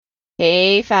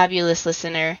Hey, fabulous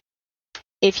listener.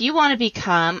 If you want to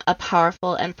become a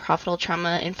powerful and profitable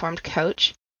trauma-informed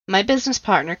coach, my business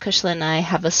partner, Kushla, and I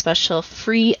have a special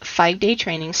free 5-day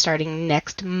training starting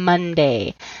next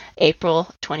Monday,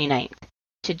 April 29th.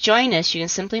 To join us, you can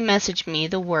simply message me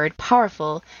the word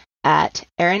powerful at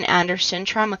Erin Anderson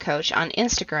Trauma Coach on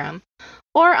Instagram,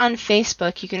 or on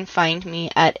Facebook, you can find me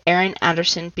at Erin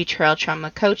Anderson Betrayal Trauma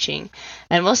Coaching,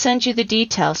 and we'll send you the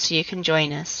details so you can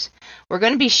join us. We're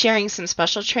going to be sharing some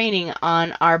special training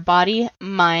on our body,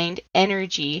 mind,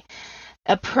 energy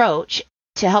approach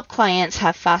to help clients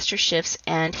have faster shifts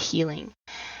and healing,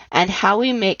 and how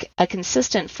we make a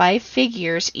consistent 5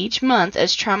 figures each month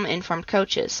as trauma-informed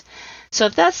coaches. So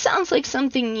if that sounds like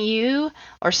something you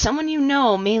or someone you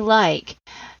know may like,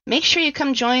 make sure you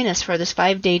come join us for this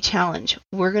 5-day challenge.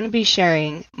 We're going to be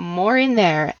sharing more in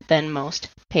there than most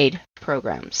paid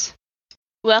programs.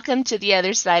 Welcome to the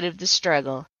other side of the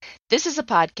struggle. This is a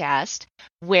podcast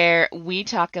where we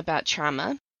talk about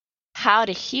trauma, how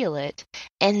to heal it,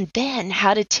 and then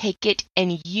how to take it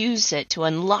and use it to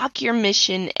unlock your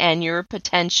mission and your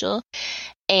potential,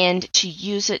 and to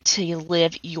use it to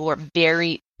live your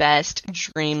very best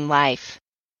dream life.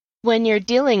 When you're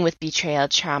dealing with betrayal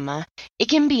trauma, it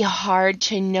can be hard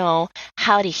to know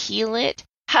how to heal it,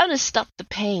 how to stop the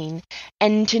pain,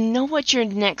 and to know what your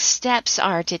next steps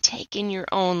are to take in your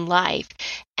own life.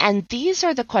 And these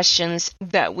are the questions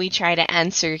that we try to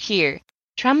answer here.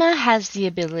 Trauma has the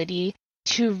ability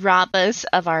to rob us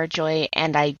of our joy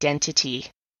and identity,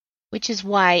 which is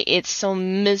why it's so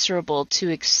miserable to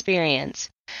experience.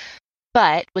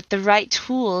 But with the right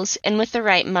tools and with the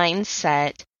right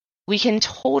mindset, we can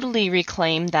totally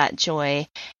reclaim that joy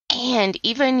and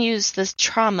even use this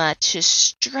trauma to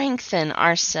strengthen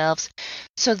ourselves,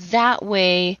 so that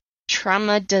way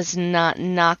trauma does not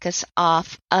knock us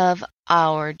off of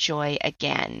our joy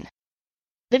again.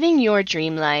 Living your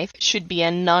dream life should be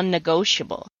a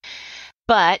non-negotiable,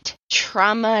 but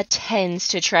trauma tends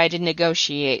to try to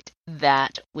negotiate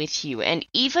that with you. And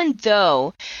even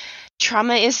though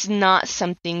trauma is not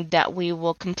something that we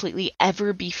will completely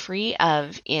ever be free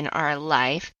of in our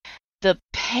life, the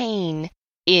pain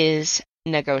is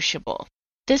negotiable.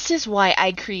 This is why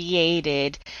I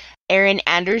created Erin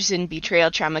Anderson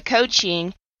Betrayal Trauma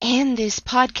Coaching and this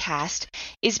podcast,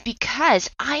 is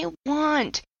because I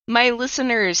want my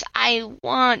listeners, I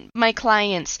want my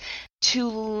clients to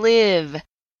live,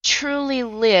 truly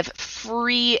live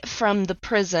free from the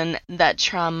prison that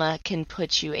trauma can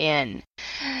put you in.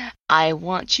 I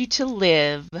want you to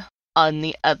live on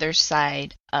the other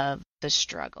side of the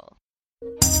struggle.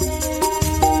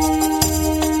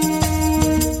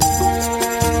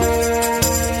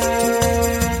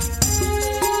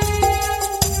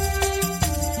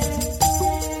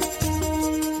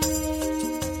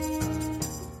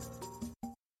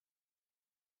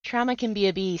 Trauma can be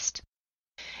a beast.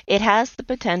 It has the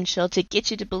potential to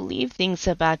get you to believe things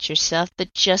about yourself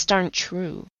that just aren't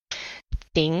true.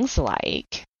 Things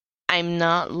like, I'm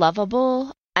not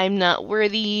lovable, I'm not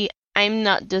worthy, I'm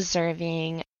not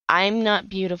deserving, I'm not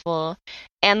beautiful,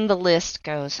 and the list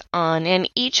goes on. And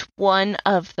each one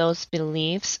of those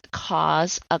beliefs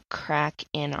cause a crack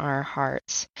in our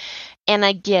hearts. And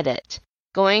I get it.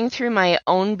 Going through my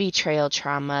own betrayal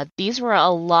trauma, these were a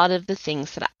lot of the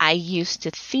things that I used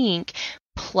to think,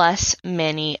 plus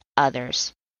many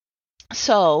others.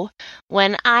 So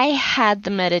when I had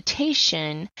the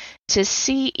meditation to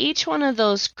see each one of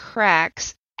those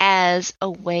cracks as a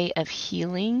way of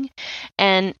healing,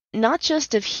 and not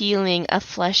just of healing a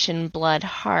flesh and blood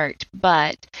heart,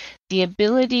 but the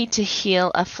ability to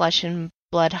heal a flesh and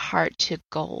blood heart to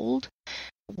gold,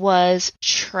 was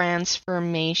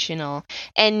transformational.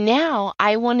 And now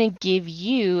I want to give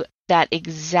you that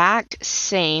exact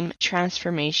same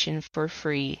transformation for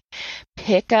free.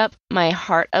 Pick up my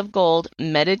Heart of Gold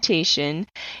meditation.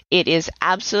 It is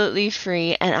absolutely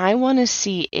free, and I want to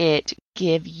see it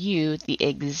give you the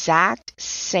exact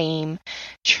same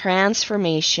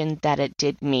transformation that it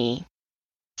did me.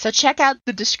 So check out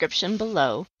the description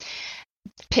below.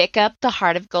 Pick up the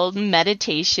Heart of Gold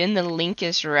meditation. The link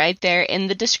is right there in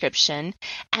the description.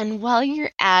 And while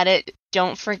you're at it,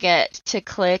 don't forget to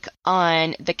click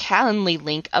on the Calendly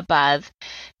link above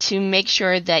to make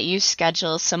sure that you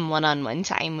schedule some one-on-one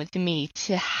time with me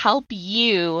to help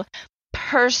you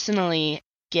personally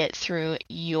get through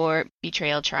your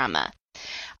betrayal trauma.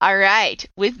 All right,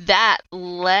 with that,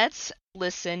 let's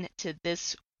listen to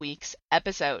this week's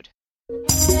episode.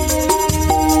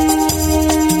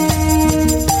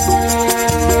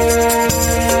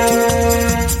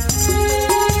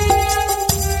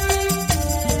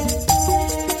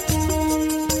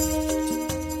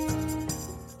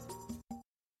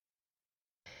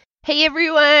 Hey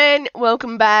everyone,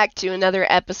 welcome back to another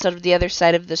episode of The Other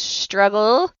Side of the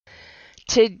Struggle.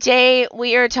 Today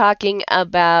we are talking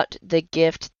about the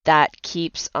gift that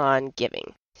keeps on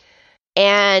giving.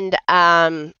 And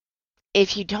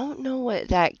if you don't know what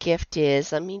that gift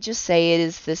is, let me just say it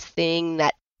is this thing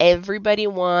that everybody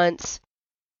wants,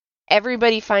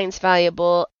 everybody finds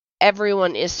valuable,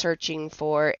 everyone is searching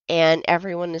for, and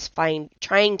everyone is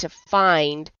trying to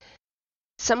find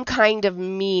some kind of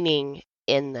meaning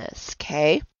in this,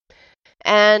 okay?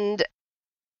 And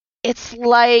it's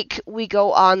like we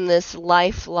go on this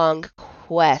lifelong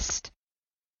quest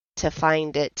to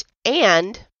find it.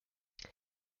 And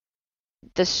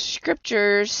the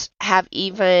scriptures have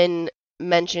even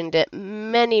mentioned it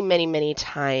many, many, many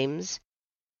times,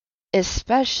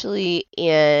 especially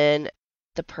in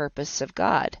the purpose of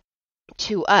God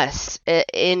to us,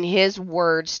 in His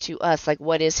words to us, like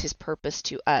what is His purpose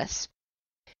to us.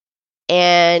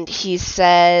 And He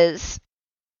says,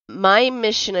 my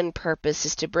mission and purpose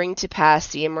is to bring to pass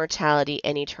the immortality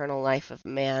and eternal life of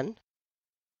man.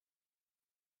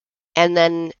 And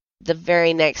then the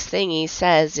very next thing he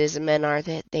says is, men are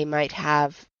that they might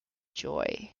have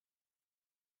joy.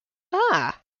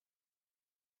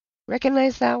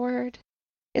 Recognize that word?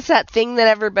 It's that thing that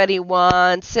everybody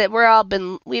wants.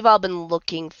 We've all been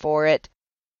looking for it.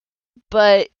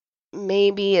 But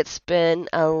maybe it's been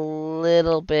a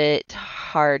little bit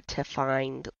hard to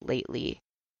find lately.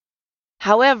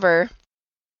 However,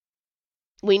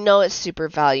 we know it's super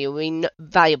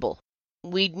valuable.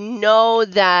 We know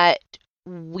that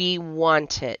we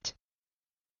want it.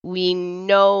 We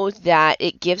know that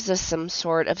it gives us some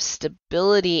sort of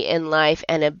stability in life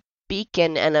and a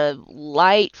beacon and a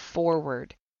light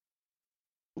forward.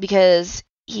 Because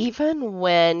even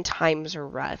when times are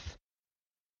rough,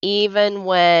 even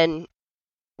when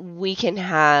we can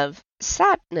have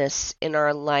sadness in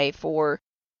our life, or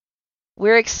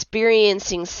we're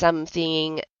experiencing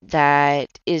something that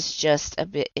is just a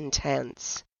bit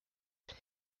intense,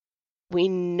 we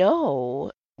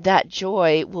know that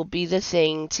joy will be the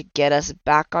thing to get us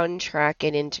back on track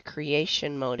and into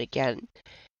creation mode again.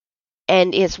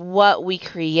 And it's what we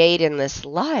create in this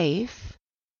life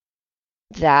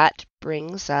that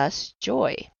brings us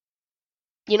joy.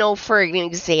 You know, for an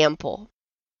example,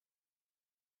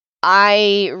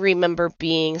 I remember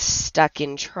being stuck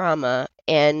in trauma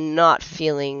and not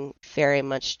feeling very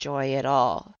much joy at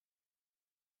all.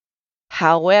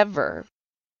 However,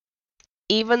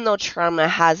 even though trauma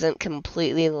hasn't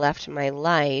completely left my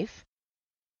life,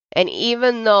 and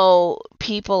even though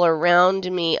people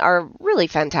around me are really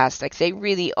fantastic, they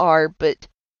really are, but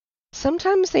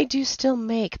sometimes they do still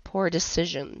make poor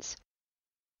decisions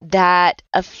that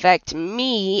affect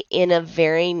me in a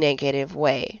very negative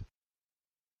way.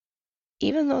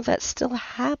 Even though that still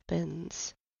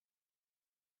happens,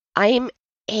 I am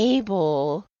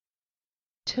able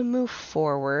to move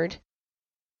forward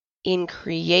in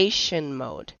creation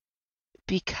mode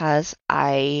because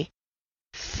I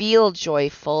feel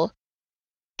joyful,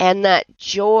 and that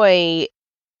joy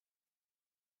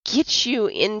gets you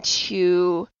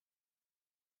into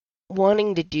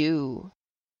wanting to do,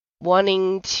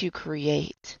 wanting to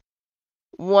create,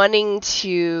 wanting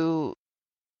to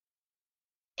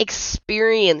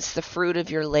experience the fruit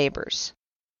of your labors.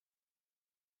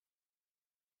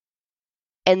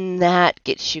 And that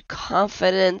gets you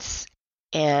confidence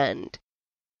and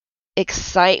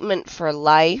excitement for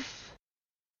life.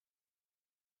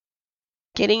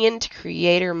 Getting into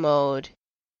creator mode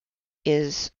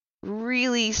is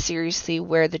really seriously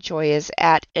where the joy is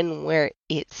at and where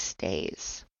it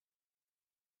stays.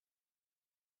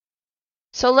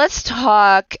 So let's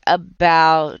talk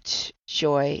about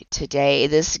joy today,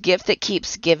 this gift that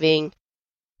keeps giving,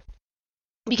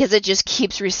 because it just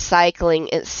keeps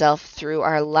recycling itself through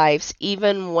our lives,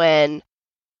 even when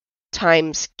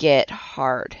times get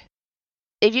hard.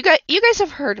 If you guys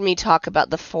have heard me talk about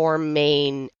the four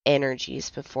main energies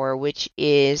before, which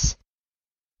is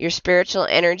your spiritual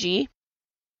energy,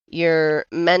 your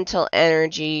mental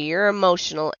energy, your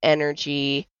emotional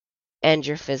energy, and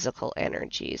your physical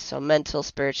energy. So mental,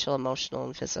 spiritual, emotional,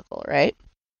 and physical, right?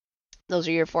 Those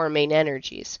are your four main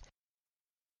energies.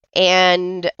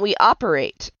 And we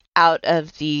operate out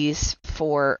of these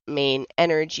four main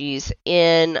energies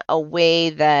in a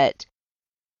way that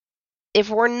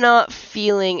if we're not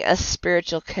feeling a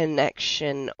spiritual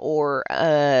connection or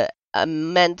a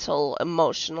mental,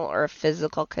 emotional, or a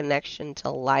physical connection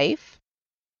to life,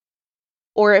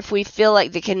 or if we feel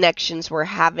like the connections we're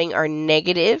having are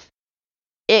negative,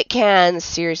 it can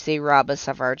seriously rob us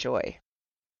of our joy.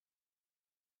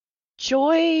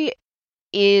 Joy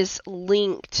is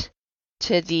linked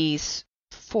to these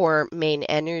four main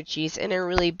energies in a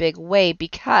really big way,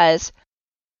 because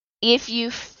if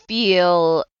you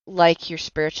feel like your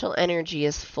spiritual energy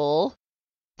is full,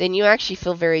 then you actually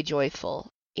feel very joyful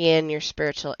in your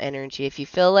spiritual energy. If you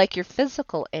feel like your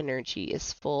physical energy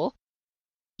is full,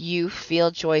 you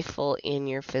feel joyful in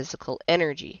your physical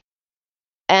energy.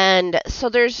 And so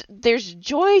there's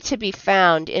joy to be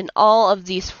found in all of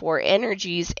these four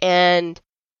energies, and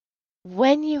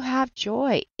when you have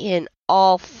joy in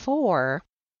all four,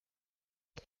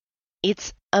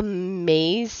 it's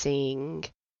amazing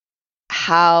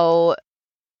how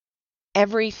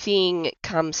everything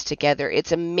comes together.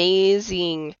 It's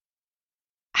amazing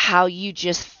how you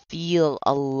just feel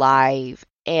alive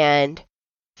and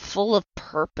full of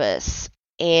purpose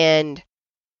and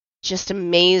just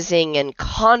amazing and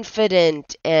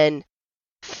confident and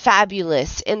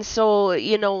fabulous. And so,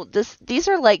 these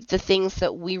are like the things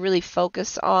that we really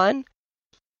focus on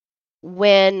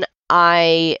when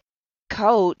I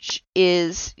coach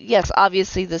is, yes,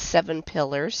 obviously the 7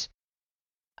 pillars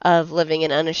of living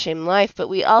an unashamed life, but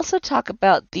we also talk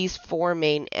about these 4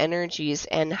 main energies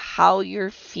and how you're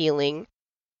feeling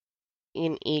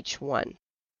in each one.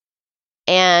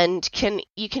 And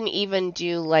you can even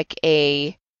do like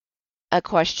a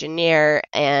questionnaire,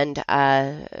 and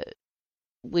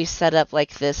we set up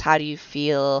like this: how do you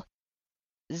feel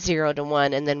 0 to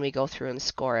 1, and then we go through and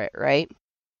score it, right?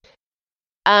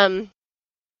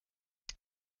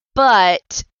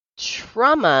 But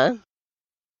trauma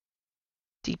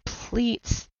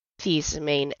depletes these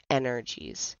main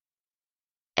energies,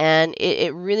 and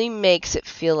it really makes it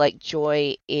feel like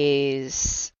joy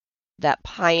is that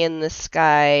pie in the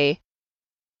sky,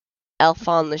 elf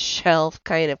on the shelf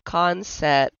kind of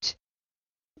concept,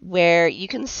 where you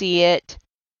can see it,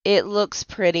 it looks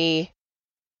pretty,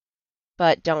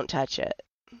 but don't touch it.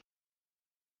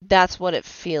 That's what it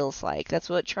feels like. That's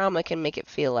what trauma can make it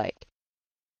feel like.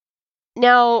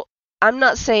 Now, I'm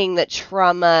not saying that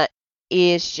trauma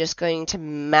is just going to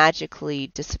magically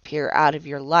disappear out of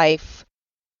your life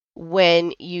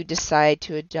when you decide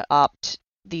to adopt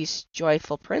these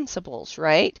joyful principles,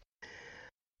 right?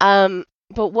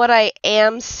 But what I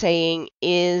am saying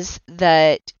is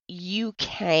that you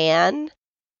can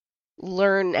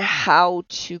learn how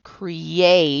to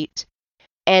create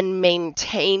and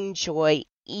maintain joy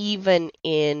even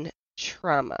in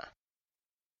trauma.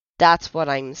 That's what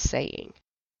I'm saying.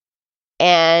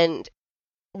 And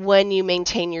when you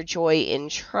maintain your joy in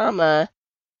trauma,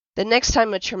 the next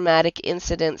time a traumatic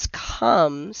incident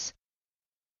comes,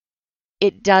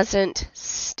 it doesn't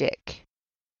stick.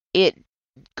 It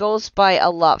goes by a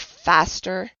lot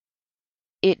faster.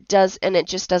 It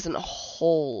just doesn't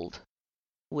hold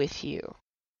with you.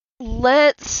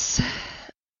 Let's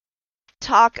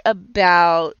talk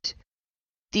about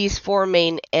these 4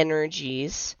 main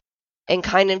energies and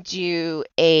kind of do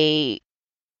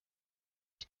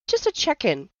just a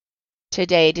check-in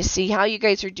today to see how you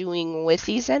guys are doing with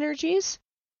these energies.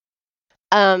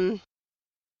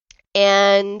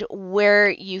 And where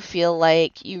you feel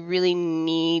like you really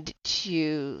need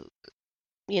to,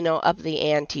 up the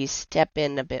ante, step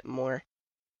in a bit more.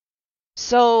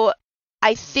 So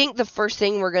I think the first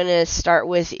thing we're going to start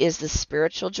with is the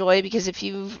spiritual joy, because if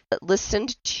you've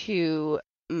listened to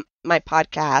my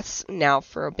podcasts now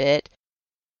for a bit,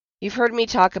 you've heard me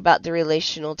talk about the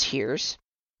relational tiers.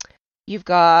 You've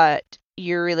got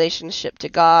your relationship to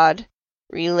God,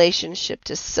 relationship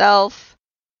to self,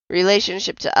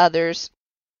 relationship to others,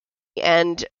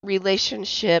 and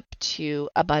relationship to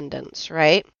abundance,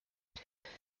 right?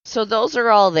 So those are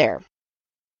all there.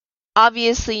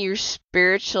 Obviously, your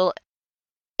spiritual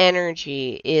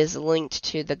energy is linked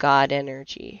to the God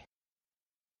energy.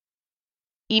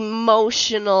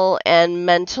 Emotional and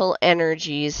mental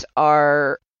energies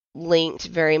are linked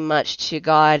very much to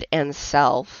God and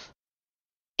self.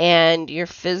 And your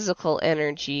physical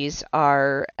energies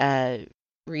are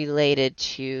related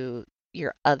to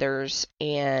your others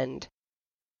and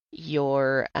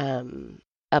your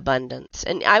abundance.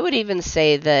 And I would even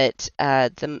say that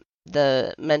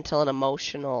the mental and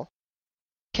emotional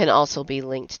can also be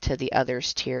linked to the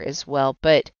others tier as well.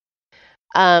 But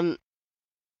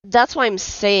that's why I'm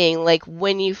saying, like,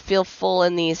 when you feel full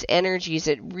in these energies,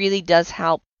 it really does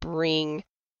help bring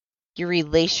your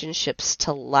relationships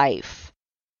to life.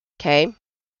 Okay?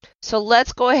 So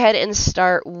let's go ahead and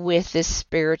start with this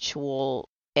spiritual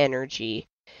energy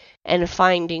and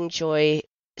finding joy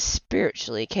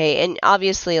spiritually, okay? And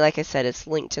obviously, like I said, it's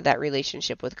linked to that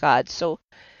relationship with God. So,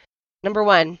 number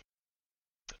 1,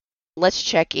 let's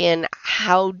check in.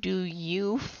 How do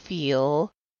you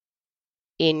feel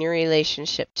in your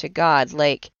relationship to God?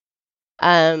 Like,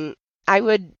 I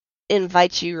would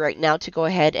invite you right now to go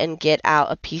ahead and get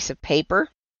out a piece of paper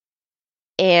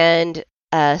and,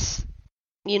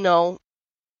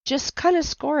 just kind of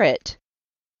score it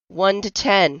 1 to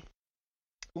 10.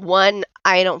 1,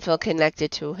 I don't feel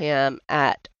connected to him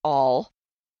at all.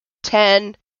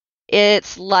 10,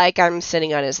 it's like I'm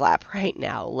sitting on his lap right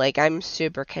now. Like I'm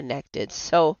super connected.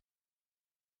 So,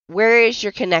 where is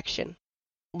your connection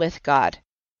with God?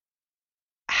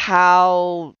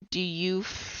 How do you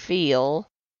feel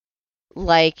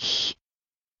like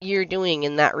you're doing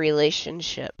in that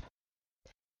relationship?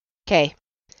 Okay.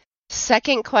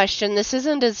 Second question. This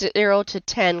isn't a 0 to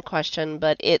 10 question,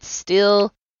 but it's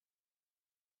still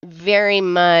very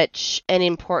much an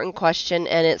important question,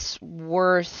 and it's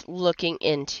worth looking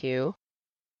into.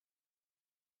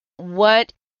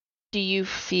 What do you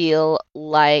feel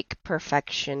like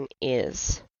perfection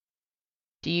is?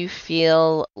 Do you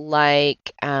feel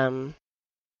like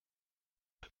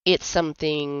it's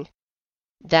something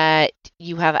that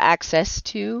you have access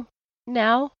to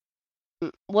now?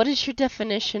 What is your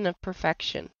definition of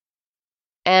perfection?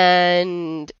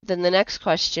 And then the next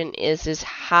question is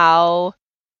how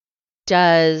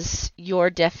does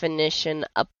your definition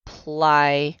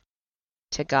apply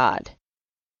to God?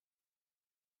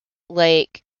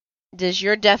 Like, does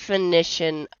your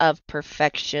definition of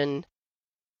perfection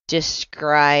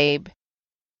describe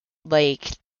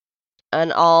like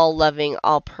an all-loving,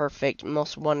 all-perfect,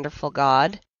 most wonderful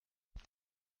God?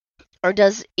 Or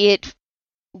does it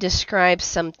describe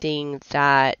something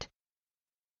that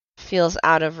feels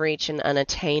out of reach and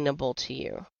unattainable to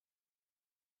you?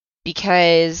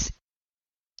 Because,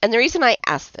 and the reason I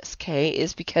ask this, okay,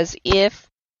 is because if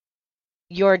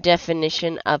your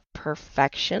definition of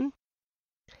perfection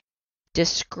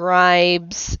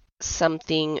describes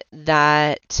something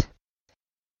that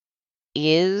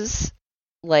is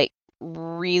like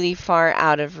really far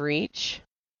out of reach,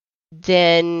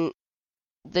 then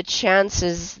the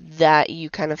chances that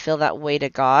you kind of feel that way to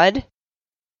God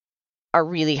are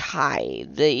really high.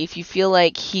 If you feel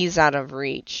like he's out of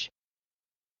reach,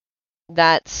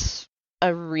 that's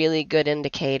a really good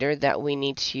indicator that we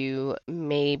need to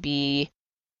maybe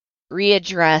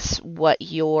readdress what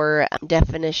your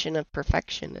definition of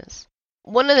perfection is.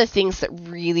 One of the things that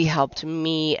really helped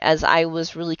me as I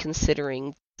was really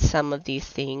considering some of these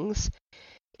things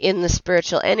in the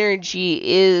spiritual energy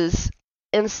is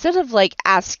instead of like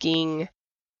asking,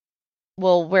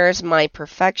 well, where's my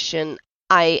perfection?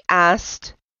 I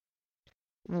asked,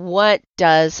 what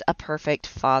does a perfect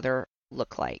father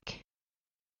look like?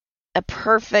 A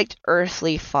perfect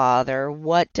earthly father,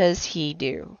 what does he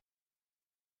do?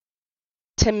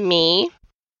 To me,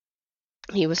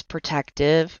 he was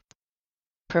protective,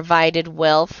 provided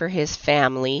well for his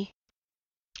family,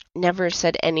 never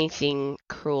said anything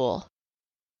cruel.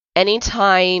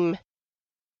 Anytime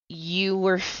you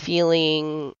were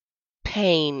feeling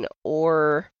pain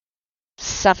or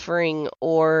suffering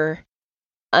or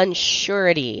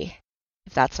unsurety,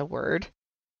 if that's a word,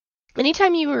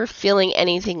 anytime you were feeling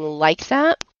anything like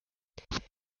that,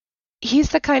 he's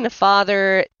the kind of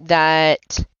father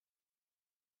that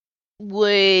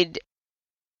would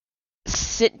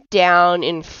sit down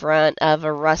in front of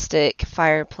a rustic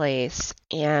fireplace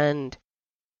and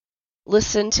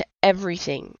listen to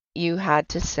everything you had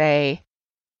to say,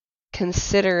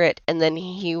 consider it, and then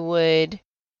he would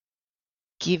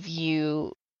give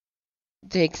you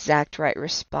the exact right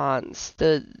response,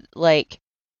 the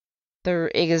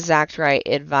exact right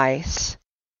advice,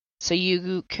 so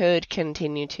you could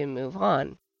continue to move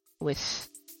on with,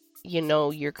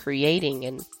 your creating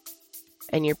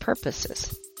and your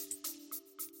purposes.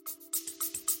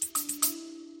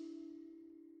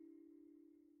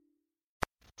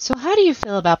 So how do you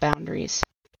feel about boundaries?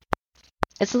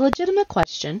 It's a legitimate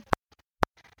question.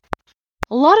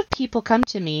 A lot of people come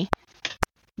to me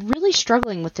really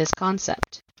struggling with this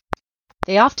concept.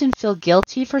 They often feel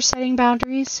guilty for setting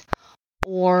boundaries,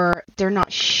 or they're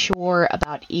not sure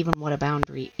about even what a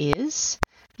boundary is.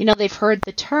 They've heard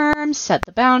the term, set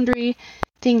the boundary,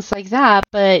 things like that,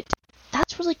 but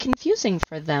that's really confusing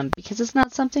for them because it's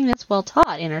not something that's well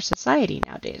taught in our society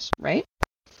nowadays, right?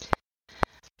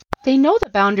 They know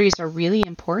that boundaries are really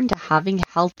important to having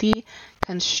healthy,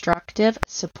 constructive,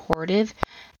 supportive,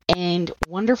 and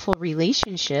wonderful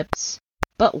relationships,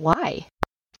 but why?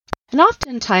 And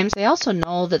oftentimes they also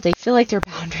know that they feel like their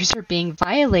boundaries are being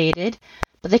violated,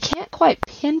 but they can't quite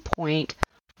pinpoint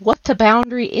what the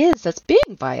boundary is that's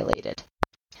being violated.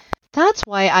 That's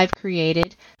why I've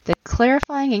created the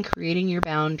Clarifying and Creating Your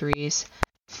Boundaries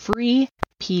free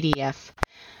PDF.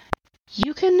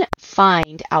 You can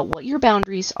find out what your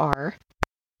boundaries are,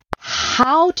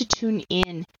 how to tune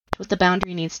in to what the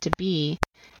boundary needs to be,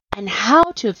 and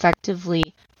how to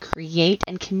effectively create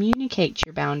and communicate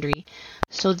your boundary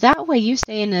so that way you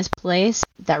stay in this place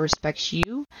that respects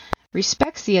you,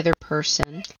 respects the other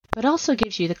person, but also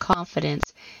gives you the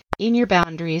confidence in your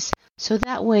boundaries so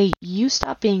that way you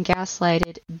stop being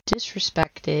gaslighted,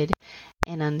 disrespected,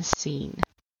 and unseen.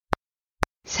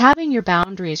 So having your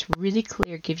boundaries really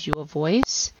clear gives you a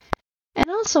voice and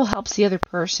also helps the other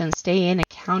person stay in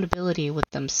accountability with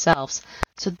themselves.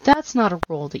 So that's not a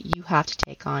role that you have to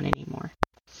take on anymore.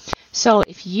 So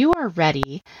if you are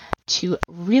ready to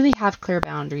really have clear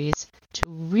boundaries, to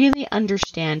really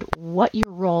understand what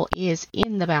your role is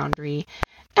in the boundary,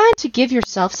 and to give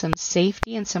yourself some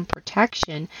safety and some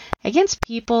protection against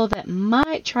people that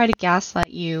might try to gaslight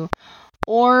you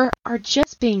or are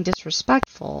just being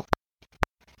disrespectful,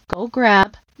 go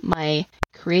grab my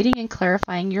Creating and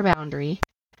Clarifying Your Boundary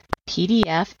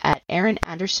PDF at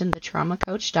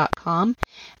erinandersonthetraumacoach.com.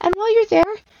 And while you're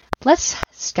there, let's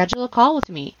schedule a call with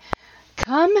me.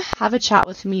 Come have a chat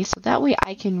with me so that way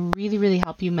I can really, really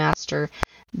help you master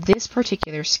this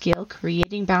particular skill,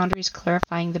 creating boundaries,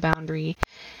 clarifying the boundary,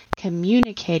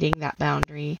 communicating that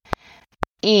boundary,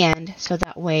 and so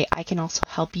that way I can also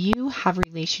help you have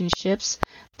relationships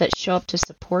that show up to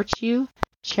support you,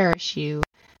 cherish you,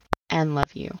 and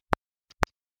love you.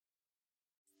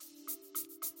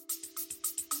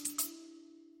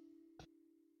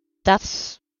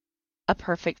 That's a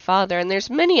perfect father. And there's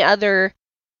many other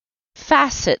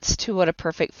facets to what a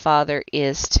perfect father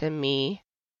is to me.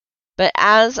 But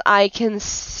as I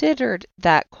considered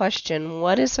that question,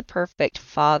 what is a perfect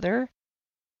father?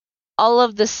 All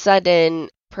of the sudden,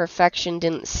 perfection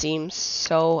didn't seem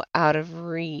so out of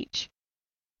reach.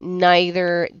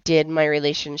 Neither did my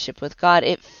relationship with God.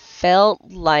 It felt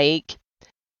like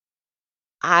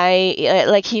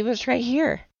he was right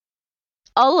here.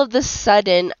 All of the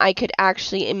sudden, I could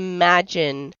actually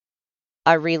imagine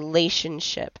a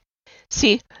relationship.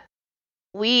 See,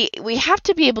 we have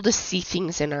to be able to see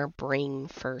things in our brain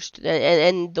first,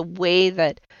 and the way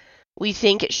that we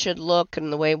think it should look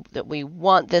and the way that we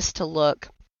want this to look,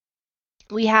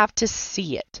 we have to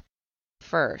see it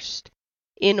first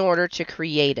in order to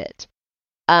create it.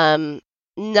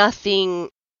 Nothing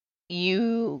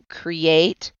you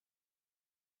create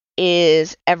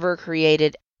is ever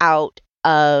created out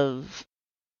of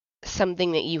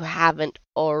something that you haven't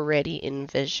already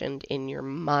envisioned in your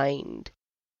mind.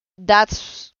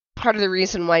 That's part of the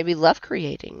reason why we love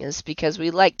creating, is because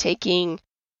we like taking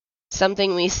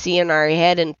something we see in our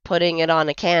head and putting it on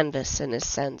a canvas, in a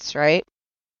sense, right?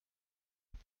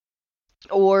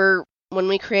 Or when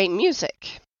we create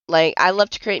music. Like, I love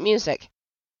to create music.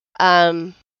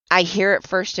 I hear it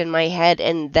first in my head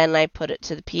and then I put it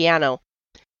to the piano.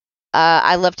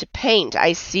 I love to paint.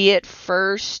 I see it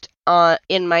first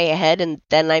in my head and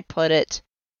then I put it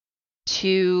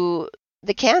to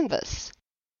the canvas.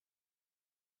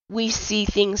 We see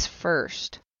things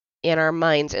first in our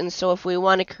minds. And so if we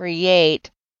want to create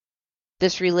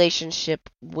this relationship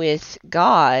with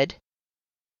God,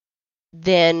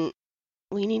 then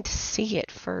we need to see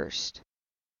it first.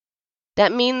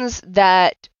 That means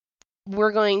that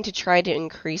we're going to try to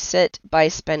increase it by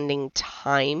spending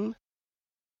time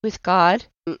with God.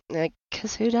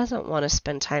 Because who doesn't want to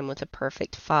spend time with a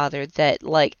perfect father that,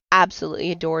 like,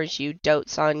 absolutely adores you,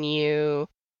 dotes on you,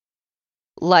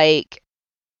 like,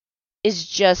 is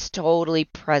just totally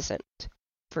present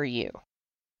for you?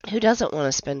 Who doesn't want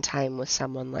to spend time with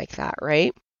someone like that,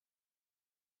 right?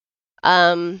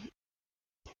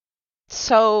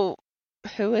 So,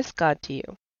 who is God to you?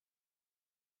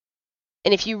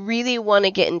 And if you really want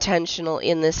to get intentional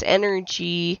in this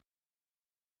energy,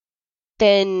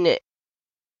 then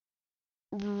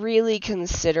really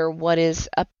consider what is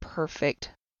a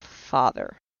perfect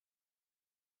father.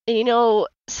 And you know,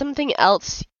 something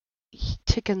else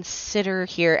to consider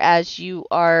here as you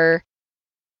are,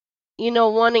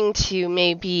 wanting to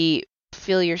maybe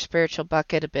fill your spiritual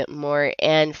bucket a bit more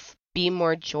and be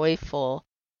more joyful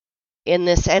in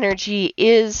this energy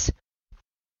is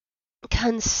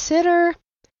consider,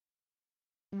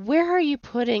 where are you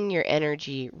putting your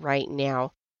energy right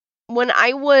now? When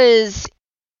I was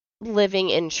living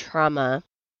in trauma,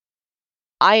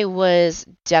 I was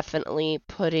definitely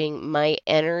putting my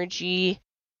energy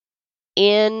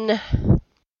into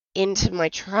my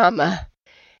trauma,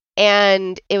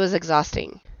 and it was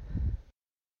exhausting.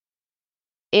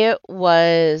 It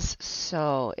was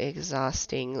so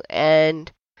exhausting,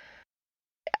 and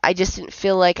I just didn't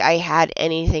feel like I had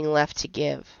anything left to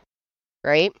give,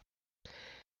 right?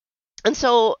 And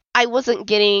so I wasn't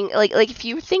getting, like if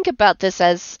you think about this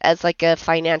as like a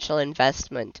financial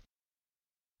investment,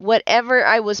 whatever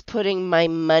I was putting my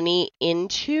money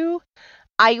into,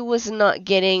 I was not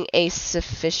getting a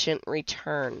sufficient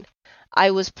return.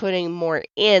 I was putting more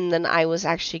in than I was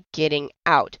actually getting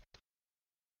out.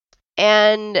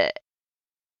 And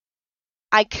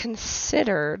I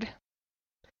considered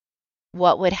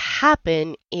what would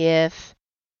happen if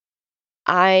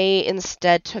I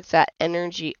instead took that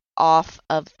energy off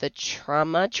of the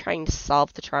trauma, trying to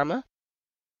solve the trauma,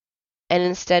 and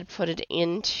instead put it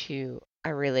into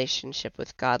a relationship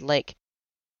with God. Like,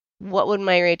 what would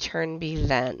my return be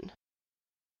then?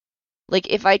 Like,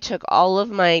 if I took all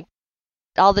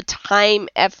the time,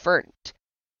 effort,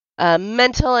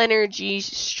 mental energy,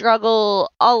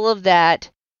 struggle, all of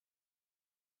that,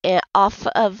 off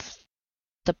of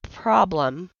the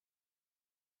problem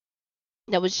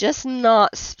that was just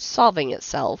not solving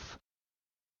itself,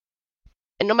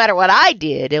 and no matter what I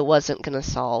did, it wasn't going to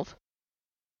solve.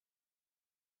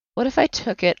 What if I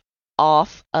took it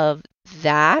off of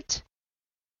that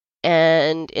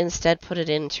and instead put it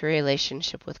into a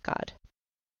relationship with God?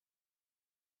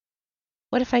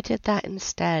 What if I did that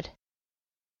instead?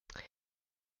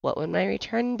 What would my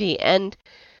return be? And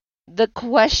the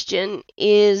question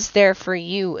is there for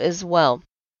you as well.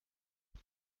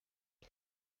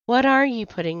 What are you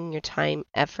putting your time,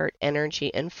 effort,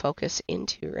 energy, and focus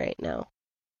into right now?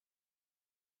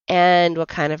 And what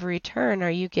kind of return are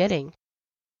you getting?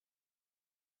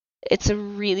 It's a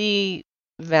really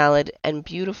valid and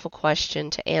beautiful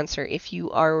question to answer if you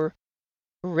are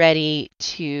ready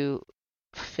to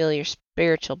fill your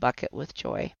spiritual bucket with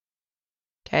joy.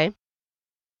 Okay?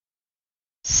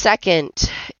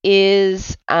 Second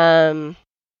is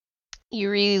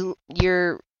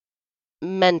your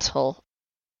mental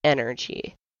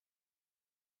energy.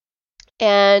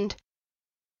 And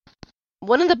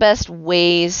one of the best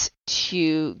ways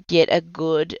to get a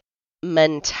good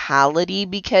mentality,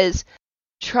 because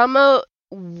trauma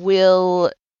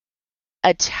will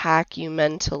attack you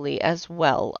mentally as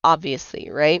well,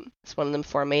 obviously, right? It's one of the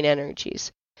 4 main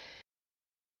energies.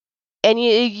 And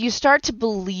you start to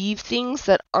believe things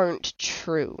that aren't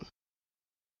true.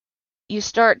 You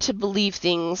start to believe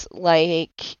things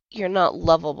like you're not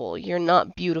lovable, you're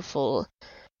not beautiful.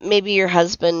 Maybe your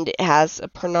husband has a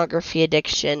pornography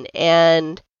addiction,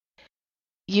 and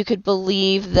you could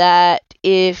believe that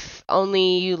if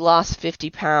only you lost 50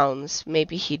 pounds,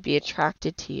 maybe he'd be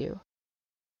attracted to you.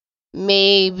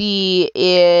 Maybe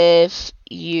if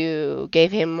you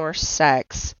gave him more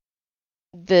sex,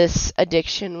 this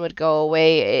addiction would go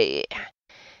away.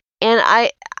 And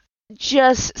I,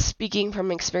 just speaking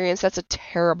from experience, that's a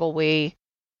terrible way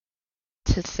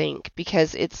to think,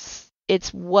 because it's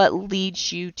what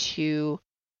leads you to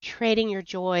trading your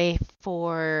joy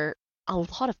for a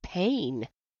lot of pain.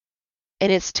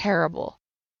 And it's terrible.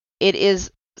 It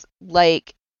is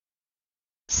like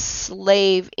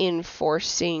slave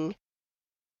inducing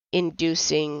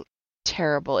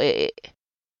terrible.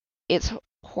 It's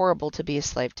horrible to be a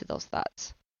slave to those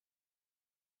thoughts.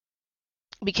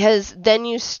 Because then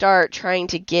you start trying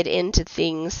to get into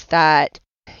things that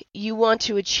you want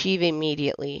to achieve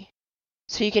immediately,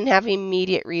 so you can have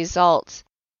immediate results.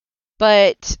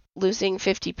 But losing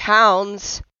 50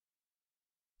 pounds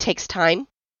takes time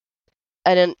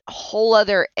and a whole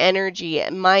other energy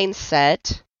and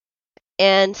mindset,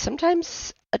 and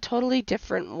sometimes a totally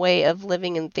different way of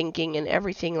living and thinking and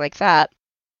everything like that.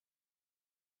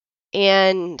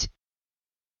 And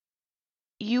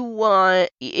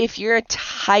if you're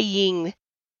tying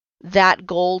that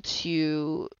goal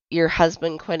to your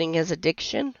husband quitting his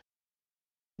addiction,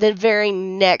 the very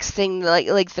next thing,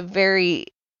 like the very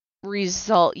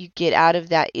result you get out of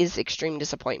that is extreme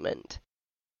disappointment.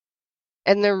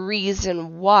 And the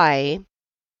reason why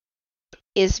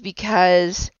is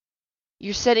because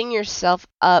you're setting yourself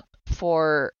up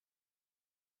for,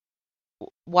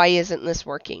 why isn't this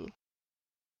working?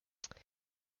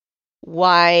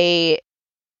 Why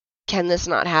can this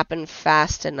not happen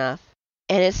fast enough?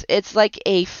 And it's like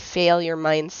a failure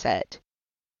mindset.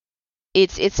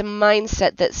 It's a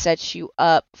mindset that sets you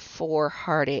up for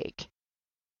heartache,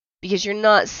 because you're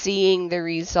not seeing the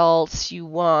results you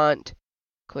want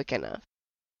quick enough.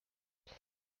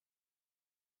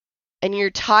 And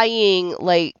you're tying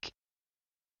like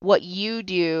what you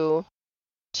do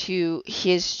to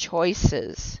his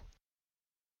choices,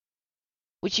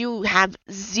 which you have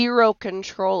zero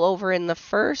control over in the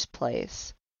first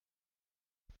place.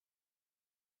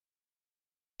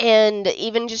 And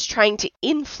even just trying to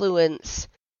influence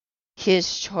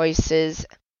his choices,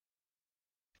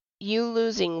 you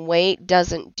losing weight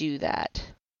doesn't do that.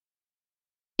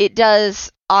 It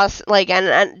does,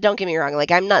 and don't get me wrong,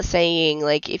 like, I'm not saying,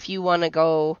 like, if you want to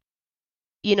go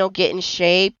get in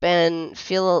shape and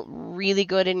feel really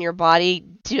good in your body,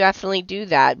 definitely do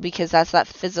that because that's that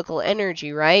physical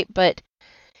energy, right? But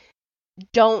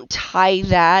don't tie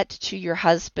that to your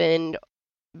husband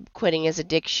quitting his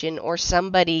addiction or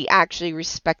somebody actually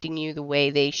respecting you the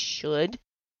way they should,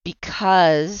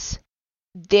 because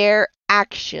their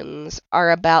actions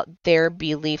are about their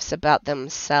beliefs about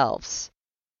themselves,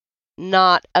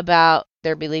 not about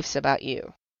their beliefs about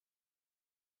you.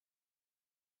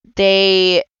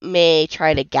 They may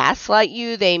try to gaslight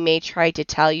you. They may try to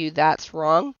tell you that's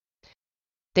wrong.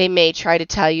 They may try to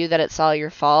tell you that it's all your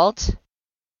fault.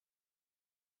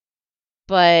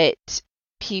 But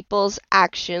people's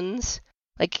actions,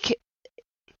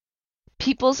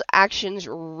 people's actions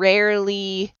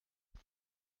rarely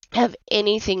have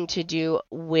anything to do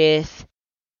with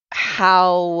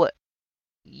how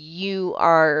you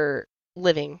are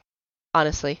living,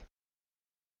 honestly.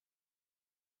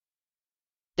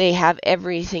 They have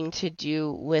everything to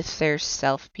do with their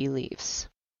self-beliefs.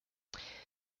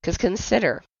 Because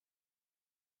consider,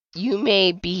 you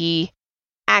may be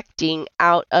acting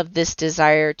out of this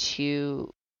desire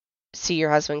to see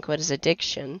your husband quit his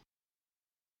addiction,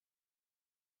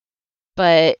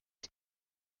 but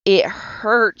it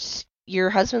hurts. Your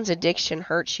husband's addiction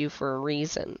hurts you for a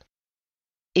reason.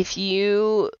 If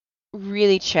you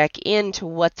really check into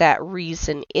what that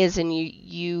reason is and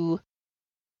you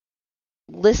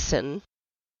listen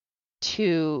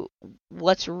to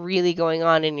what's really going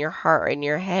on in your heart and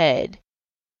your head,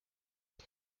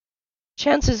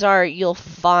 chances are you'll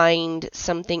find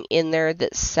something in there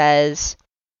that says,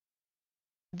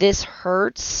 this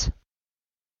hurts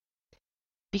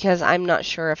because I'm not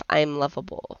sure if I'm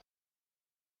lovable.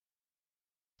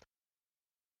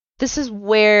 This is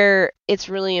where it's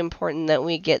really important that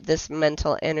we get this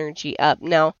mental energy up.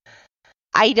 Now,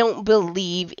 I don't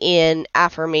believe in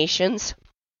affirmations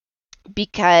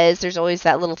because there's always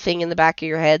that little thing in the back of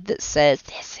your head that says,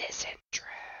 this isn't true.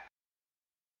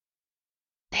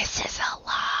 This is a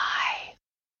lie.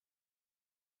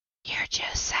 You're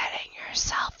just setting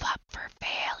yourself up for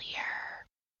failure.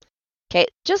 Okay,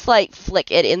 just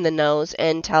flick it in the nose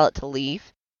and tell it to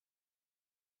leave.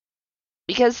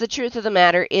 Because the truth of the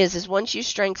matter is once you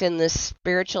strengthen this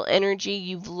spiritual energy,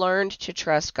 you've learned to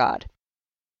trust God.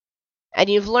 And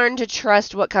you've learned to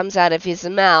trust what comes out of his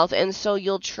mouth, and so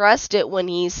you'll trust it when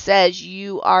he says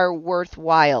you are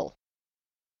worthwhile.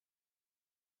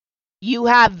 You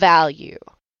have value.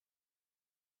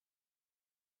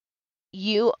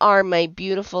 You are my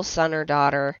beautiful son or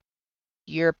daughter.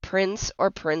 You're prince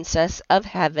or princess of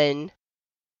heaven.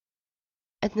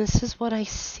 And this is what I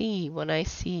see when I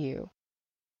see you.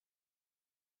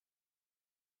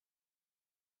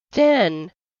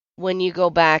 Then, when you go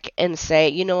back and say,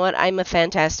 you know what, I'm a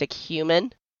fantastic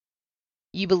human,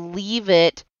 you believe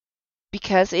it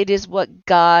because it is what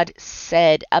God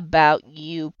said about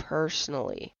you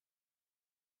personally.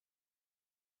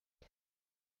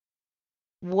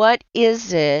 What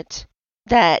is it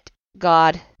that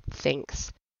God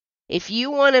thinks? If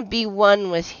you want to be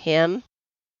one with him,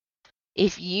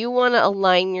 if you want to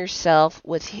align yourself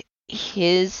with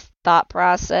his thought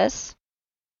process,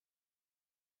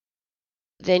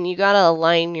 then you got to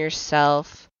align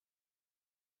yourself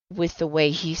with the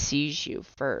way he sees you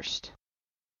first.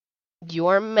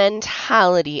 Your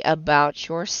mentality about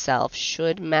yourself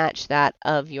should match that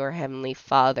of your Heavenly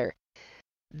Father.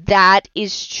 That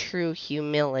is true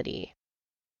humility.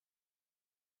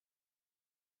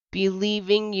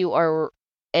 Believing you are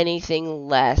anything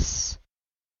less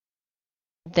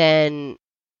than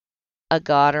a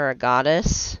god or a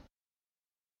goddess,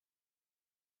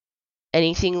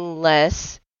 anything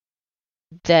less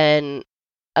than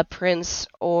a prince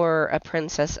or a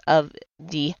princess of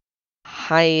the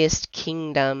highest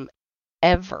kingdom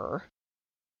ever.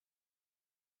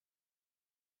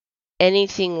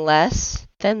 Anything less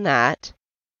than that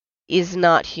is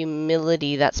not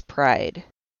humility, that's pride.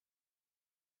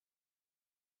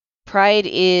 Pride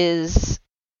is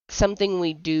something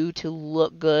we do to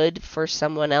look good for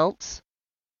someone else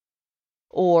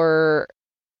or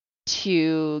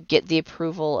to get the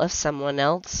approval of someone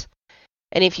else.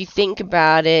 And if you think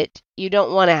about it, you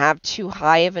don't want to have too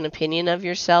high of an opinion of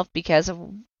yourself because of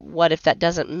what if that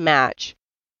doesn't match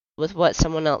with what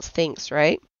someone else thinks,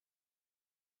 right?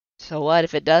 So what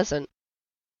if it doesn't?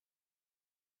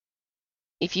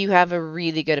 If you have a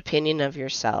really good opinion of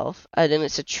yourself, and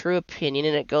it's a true opinion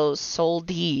and it goes soul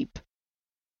deep,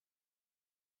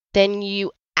 then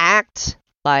you act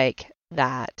like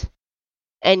that.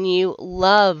 And you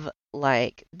love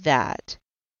like that.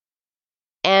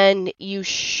 And you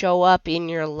show up in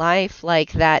your life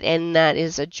like that, and that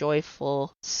is a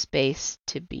joyful space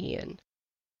to be in.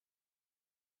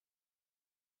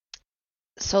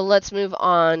 So let's move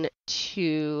on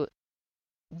to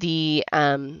the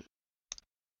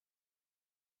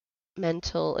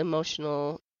mental,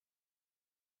 emotional,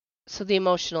 so the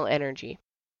emotional energy.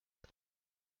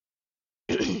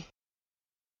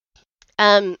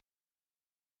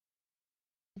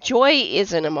 Joy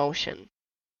is an emotion.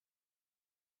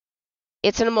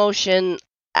 It's an emotion,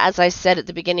 as I said at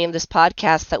the beginning of this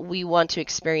podcast, that we want to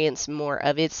experience more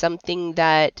of. It's something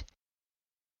that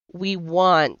we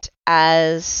want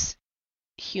as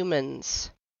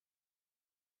humans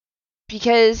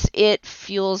because it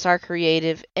fuels our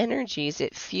creative energies.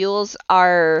 It fuels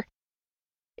our,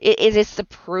 it's the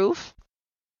proof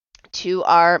to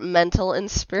our mental and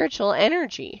spiritual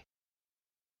energy.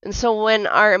 And so when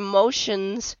our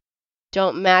emotions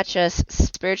don't match us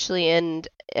spiritually and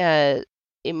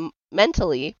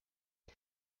mentally,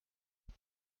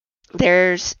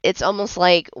 it's almost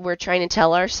like we're trying to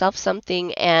tell ourselves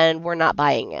something and we're not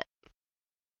buying it.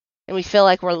 And we feel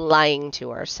like we're lying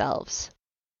to ourselves.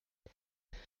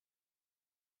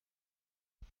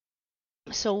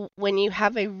 So when you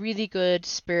have a really good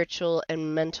spiritual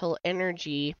and mental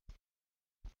energy,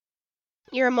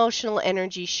 your emotional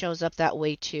energy shows up that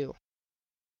way too.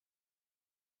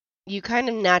 You kind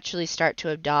of naturally start to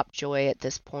adopt joy at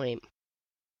this point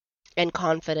and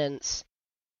confidence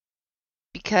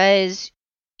because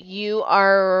you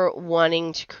are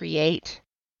wanting to create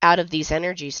out of these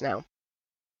energies now.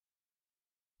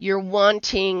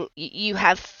 You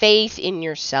have faith in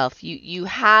yourself. You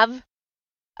have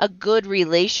a good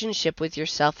relationship with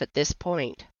yourself at this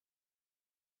point.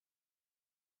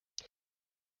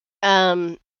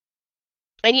 And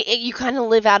you kind of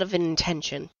live out of an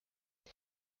intention.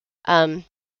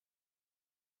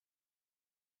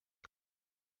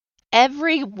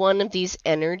 Every one of these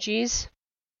energies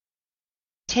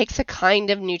takes a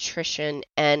kind of nutrition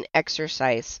and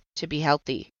exercise to be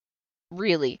healthy,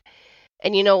 really.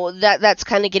 And that's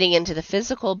kind of getting into the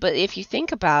physical, but if you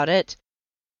think about it,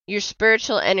 your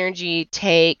spiritual energy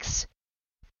takes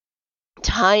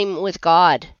time with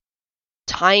God,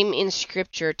 time in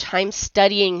scripture, time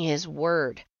studying his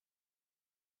word.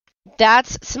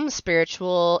 That's some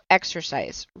spiritual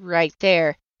exercise right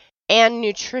there. And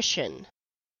nutrition.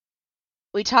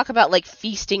 We talk about like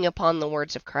feasting upon the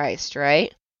words of Christ,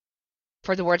 right?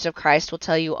 For the words of Christ will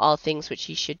tell you all things which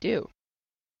ye should do.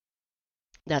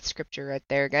 That's scripture right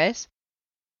there, guys.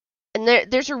 And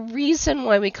there's a reason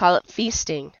why we call it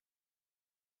feasting.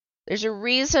 There's a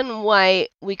reason why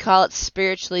we call it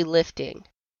spiritually lifting.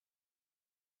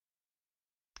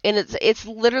 And it's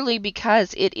literally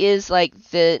because it is like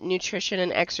the nutrition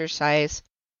and exercise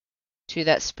to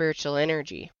that spiritual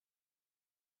energy.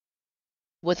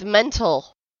 With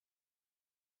mental,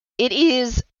 it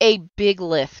is a big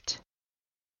lift.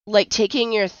 Like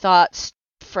taking your thoughts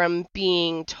from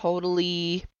being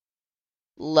totally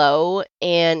low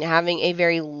and having a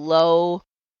very low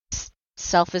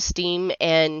self-esteem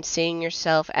and seeing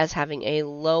yourself as having a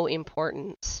low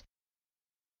importance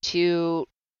to,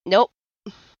 nope,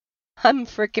 I'm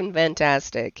freaking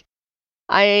fantastic.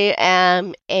 I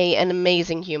am an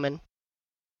amazing human.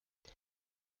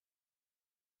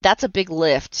 That's a big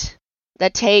lift.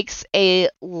 That takes a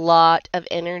lot of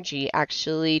energy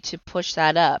actually to push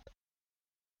that up.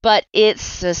 But it's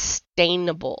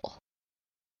sustainable.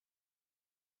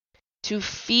 To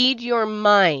feed your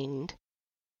mind,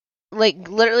 like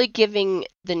literally giving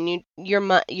your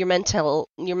mental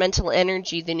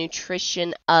energy the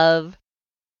nutrition of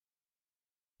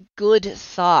good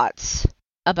thoughts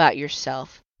about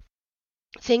yourself,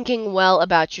 thinking well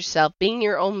about yourself, being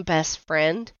your own best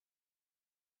friend.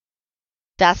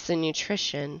 That's the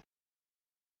nutrition.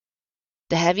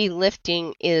 The heavy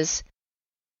lifting is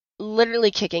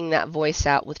literally kicking that voice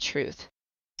out with truth,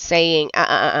 saying,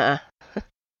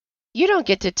 you don't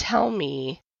get to tell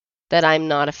me that I'm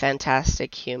not a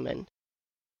fantastic human.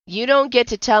 You don't get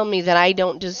to tell me that I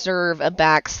don't deserve a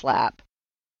backslap.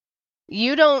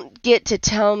 You don't get to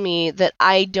tell me that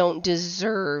I don't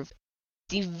deserve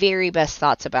the very best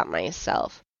thoughts about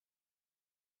myself.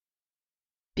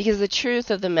 Because the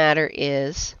truth of the matter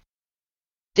is,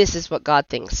 this is what God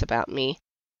thinks about me.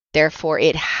 Therefore,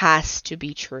 it has to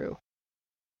be true.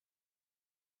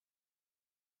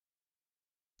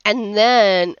 And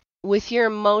then, with your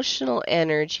emotional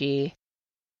energy,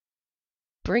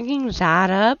 bringing that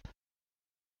up,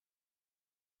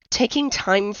 taking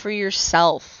time for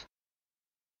yourself,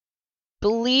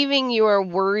 believing you are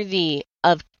worthy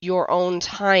of your own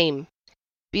time,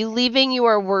 believing you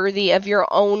are worthy of your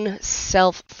own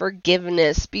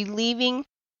self-forgiveness, believing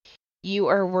you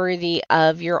are worthy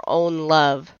of your own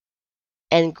love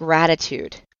and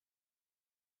gratitude.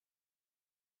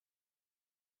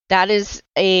 That is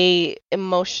a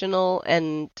emotional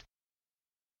and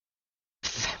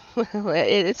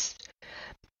it's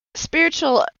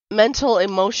spiritual, mental,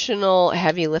 emotional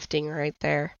heavy lifting right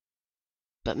there.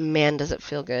 But man, does it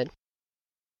feel good.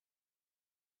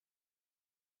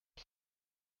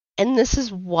 And this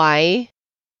is why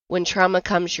when trauma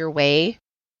comes your way,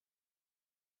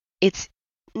 it's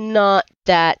not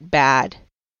that bad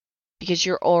because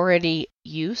you're already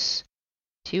used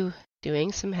to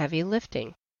doing some heavy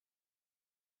lifting.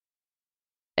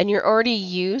 And you're already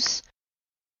used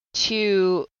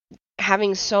to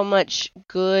having so much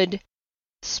good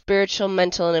spiritual,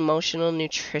 mental, and emotional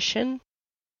nutrition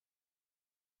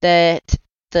that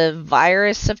the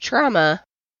virus of trauma,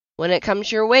 when it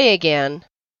comes your way again,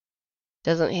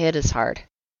 doesn't hit as hard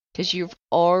because you've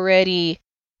already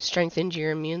strengthened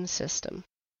your immune system.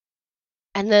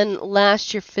 And then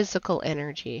last, your physical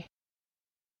energy.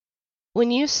 When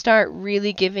you start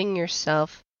really giving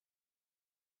yourself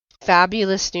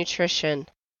fabulous nutrition,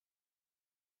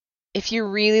 if you're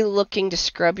really looking to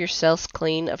scrub your cells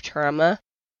clean of trauma,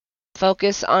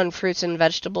 focus on fruits and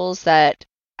vegetables that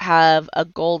have a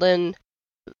golden,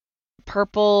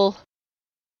 purple,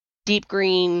 deep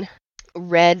green,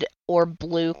 red, or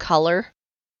blue color.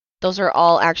 Those are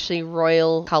all actually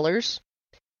royal colors.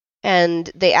 And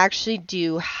they actually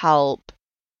do help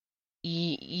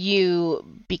you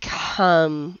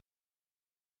become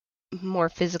more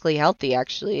physically healthy,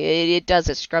 actually. It does.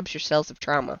 It scrubs your cells of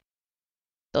trauma.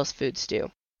 Those foods do.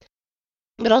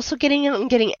 But also getting out and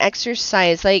getting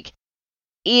exercise, like,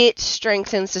 it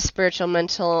strengthens the spiritual,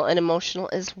 mental, and emotional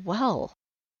as well.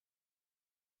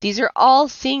 These are all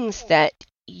things that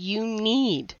you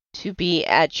need to be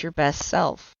at your best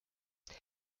self.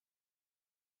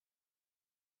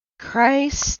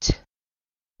 Christ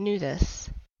knew this.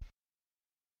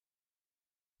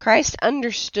 Christ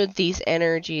understood these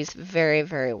energies very,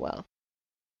 very well.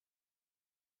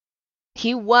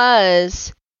 He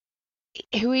was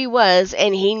who he was,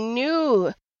 and he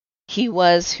knew he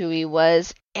was who he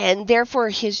was, and therefore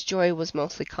his joy was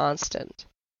mostly constant.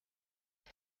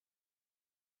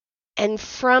 And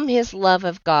from his love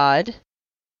of God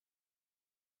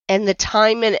and the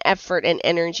time and effort and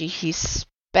energy he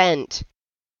spent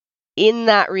in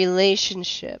that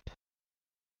relationship,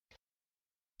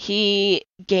 he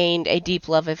gained a deep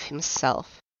love of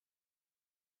himself.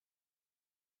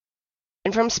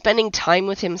 And from spending time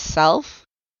with himself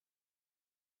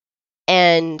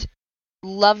and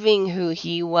loving who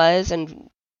he was and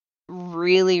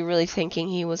really, really thinking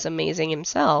he was amazing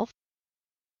himself,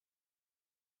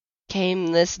 came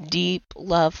this deep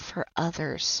love for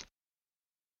others.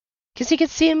 Because he could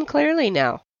see him clearly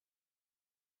now.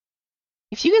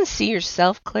 If you can see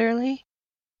yourself clearly,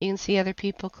 you can see other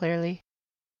people clearly.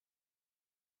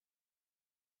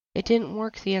 It didn't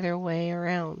work the other way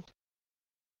around.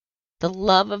 The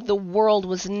love of the world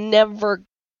was never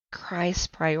Christ's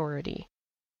priority.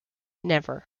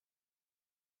 Never.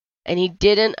 And he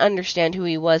didn't understand who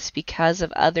he was because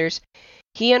of others.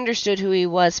 He understood who he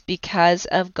was because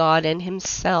of God and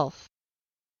himself.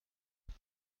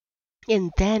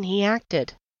 And then he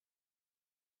acted.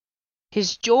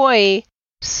 His joy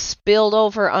spilled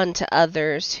over onto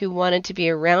others who wanted to be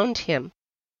around him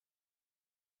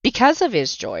because of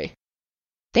his joy.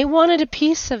 They wanted a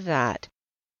piece of that.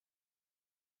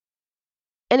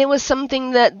 And it was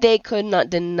something that they could not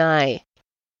deny.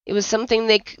 It was something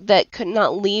that could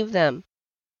not leave them.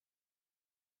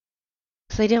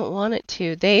 Because they didn't want it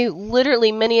to. They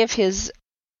literally, many of his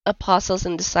apostles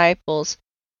and disciples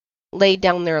laid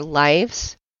down their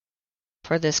lives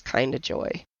for this kind of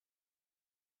joy.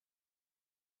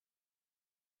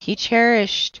 He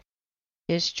cherished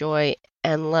his joy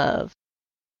and love.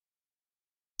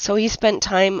 So he spent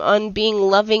time on being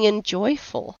loving and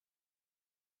joyful.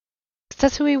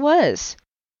 That's who he was.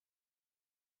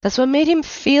 That's what made him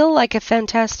feel like a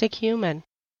fantastic human.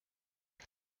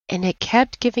 And it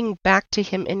kept giving back to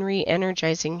him and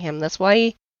re-energizing him. That's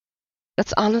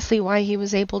honestly why he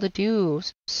was able to do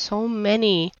so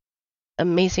many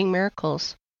amazing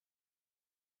miracles.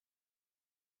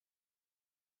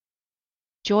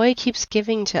 Joy keeps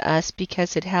giving to us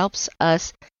because it helps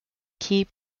us keep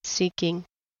seeking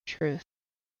truth.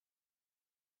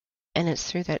 And it's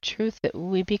through that truth that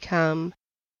we become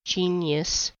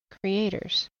genius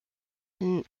creators.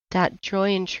 And that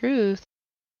joy and truth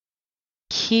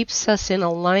keeps us in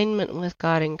alignment with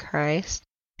God and Christ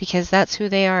because that's who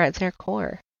they are at their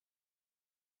core.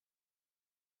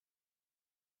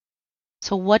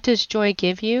 So what does joy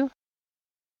give you?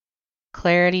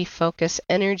 Clarity, focus,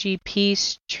 energy,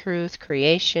 peace, truth,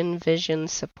 creation, vision,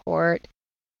 support,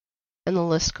 and the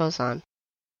list goes on.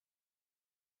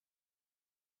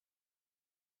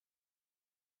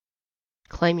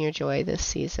 Claim your joy this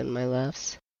season, my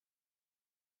loves.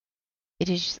 It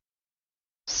is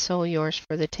so yours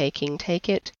for the taking. Take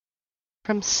it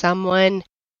from someone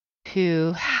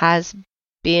who has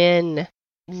been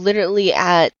literally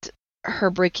at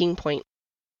her breaking point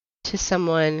to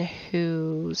someone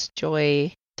whose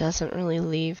joy doesn't really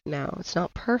leave now. It's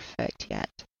not perfect yet,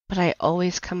 but I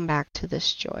always come back to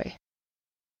this joy,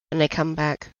 and I come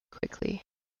back quickly.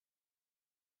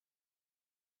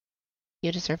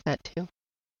 You deserve that too.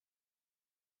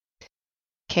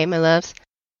 Okay, my loves.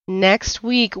 Next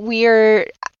week, we are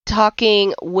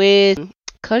talking with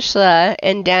Kushla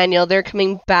and Daniel. They're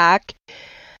coming back.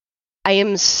 I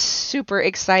am super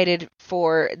excited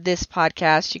for this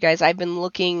podcast, you guys. I've been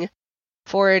looking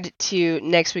forward to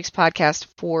next week's podcast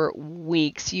for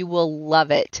weeks. You will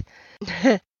love it.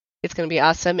 It's going to be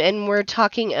awesome. And we're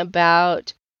talking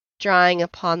about drawing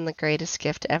upon the greatest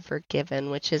gift ever given,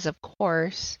 which is, of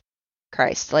course,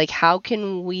 Christ. Like, how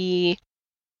can we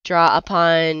draw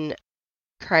upon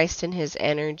Christ and his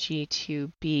energy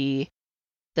to be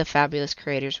the fabulous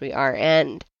creators we are?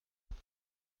 And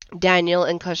Daniel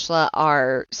and Kushla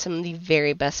are some of the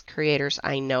very best creators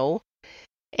I know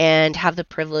and have the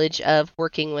privilege of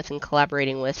working with and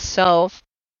collaborating with. So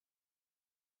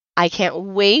I can't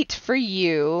wait for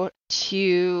you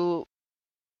to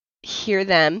hear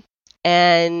them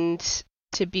and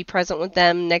to be present with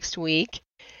them next week.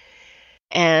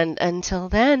 And until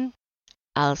then,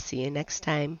 I'll see you next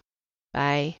time.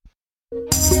 Bye.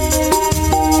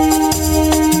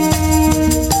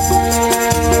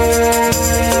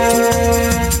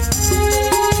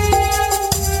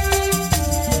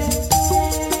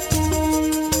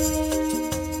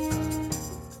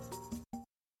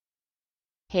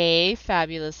 Hey,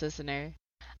 fabulous listener.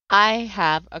 I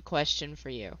have a question for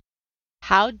you.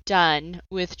 How done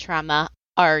with trauma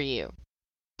are you?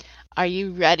 Are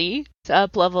you ready to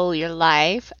uplevel your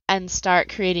life and start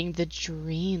creating the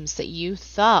dreams that you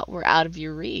thought were out of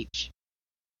your reach?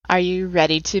 Are you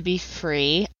ready to be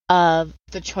free of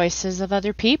the choices of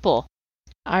other people?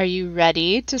 Are you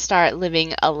ready to start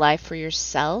living a life for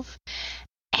yourself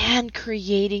and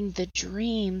creating the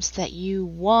dreams that you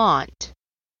want?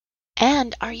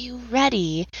 And are you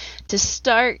ready to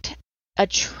start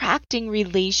attracting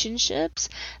relationships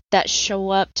that show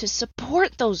up to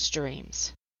support those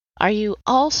dreams? Are you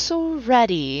also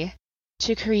ready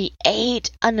to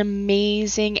create an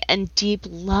amazing and deep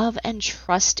love and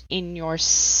trust in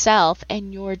yourself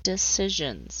and your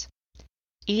decisions?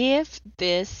 If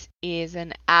this is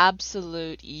an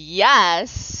absolute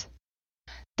yes,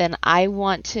 then I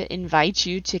want to invite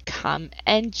you to come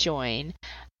and join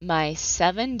my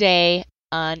 7-day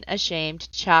Unashamed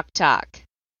Chalk Talk.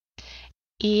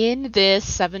 In this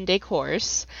 7-day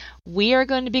course, we are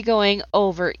going to be going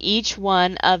over each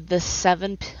one of the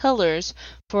 7 pillars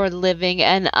for living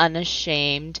an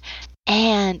unashamed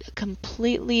and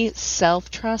completely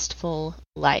self-trustful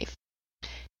life.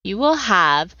 You will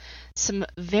have some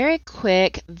very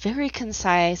quick, very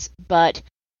concise, but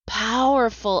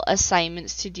powerful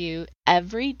assignments to do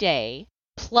every day.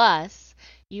 Plus,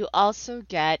 you also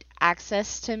get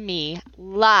access to me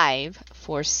live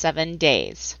for 7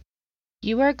 days.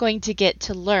 You are going to get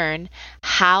to learn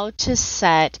how to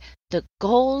set the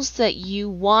goals that you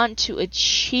want to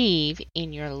achieve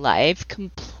in your life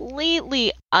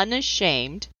completely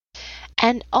unashamed,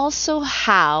 and also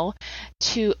how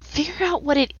to figure out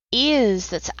what it is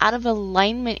that's out of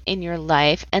alignment in your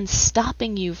life and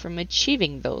stopping you from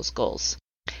achieving those goals.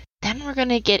 Then we're going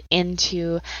to get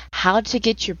into how to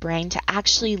get your brain to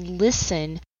actually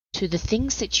listen to the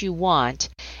things that you want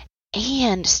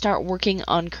and start working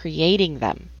on creating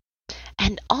them.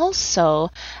 And also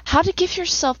how to give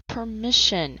yourself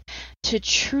permission to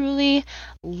truly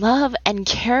love and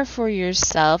care for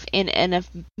yourself in an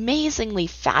amazingly,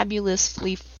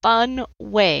 fabulously fun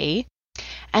way.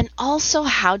 And also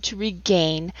how to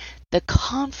regain the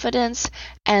confidence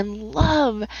and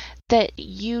love that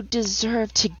you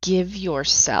deserve to give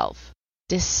yourself,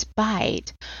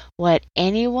 despite what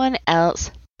anyone else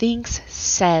thinks,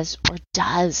 says, or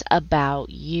does about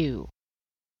you.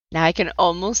 Now I can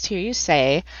almost hear you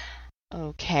say,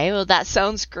 okay, well that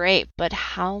sounds great, but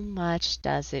how much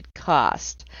does it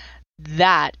cost?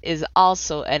 That is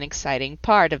also an exciting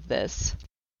part of this.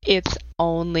 It's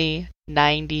only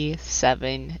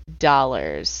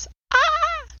 $97.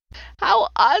 How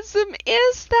awesome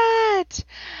is that?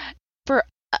 For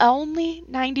only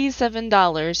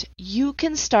 $97, you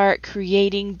can start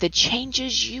creating the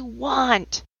changes you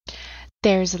want.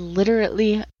 There's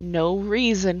literally no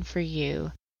reason for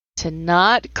you to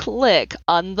not click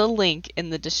on the link in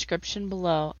the description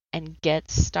below and get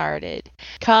started.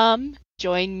 Come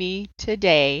join me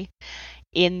today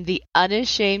in the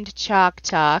Unashamed Chalk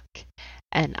Talk,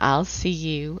 and I'll see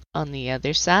you on the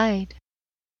other side.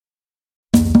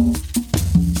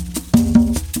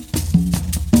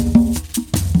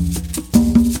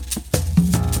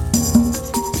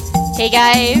 Hey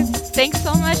guys, thanks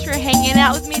so much for hanging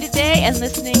out with me today and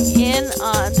listening in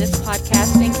on this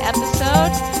podcasting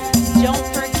episode. Don't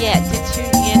forget